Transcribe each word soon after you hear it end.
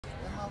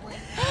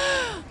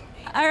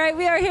All right,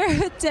 we are here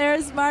with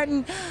TERRACE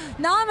MARTIN,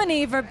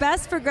 nominee for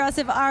Best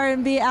Progressive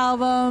R&B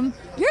Album.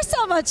 You're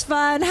so much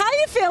fun. How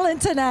you feeling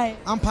tonight?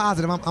 I'm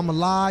positive. I'm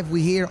alive.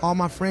 We here. All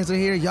my friends are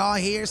here. Y'all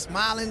here,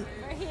 smiling.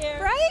 We're here.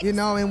 Right? You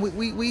know, and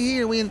we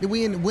here. We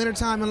in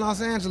wintertime in Los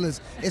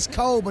Angeles. It's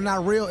cold, but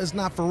not real. It's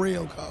not for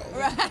real cold.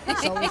 Right.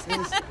 So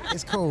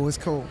it's cool. It's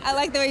cool. I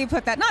like the way you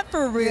put that. Not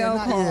for real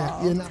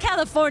cold. Not,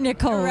 California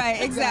cold.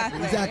 Right,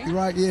 exactly. Exactly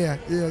right. Yeah.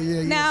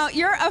 Now,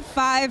 you're a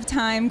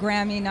 5-time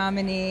Grammy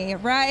nominee,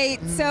 right?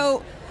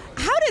 So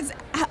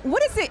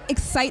what is it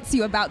excites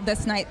you about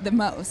this night the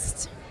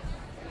most?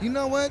 You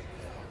know what?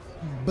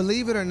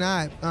 Believe it or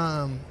not,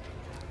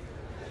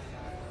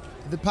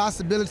 the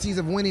possibilities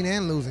of winning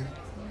and losing,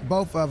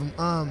 both of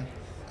them.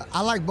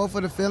 I like both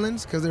of the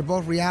feelings because they're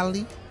both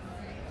reality.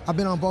 I've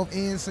been on both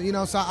ends,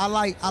 so, so I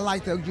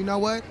like the, you know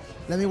what?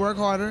 Let me work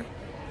harder.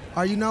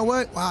 Or you know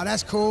what? Wow,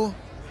 that's cool.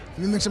 Let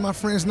me mention my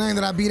friend's name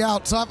that I beat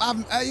out. So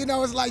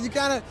it's like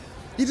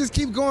you just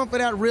keep going for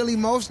that real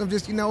emotion of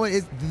just,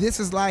 this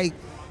is like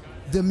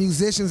the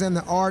musicians and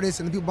the artists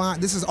and the people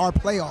behind. This is our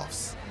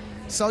playoffs.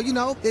 So,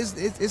 it's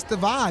the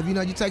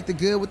vibe. You take the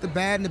good with the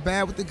bad and the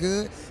bad with the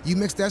good. You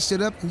mix that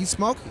shit up and you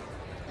smoke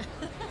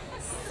it.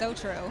 So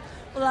true.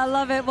 Well, I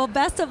love it. Well,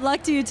 best of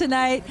luck to you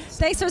tonight.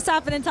 Thanks for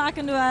stopping and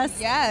talking to us.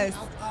 Yes.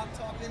 I'll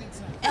talk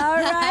anytime. All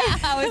right.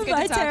 I was good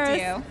Bye, to talk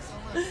TERRACE.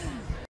 to you.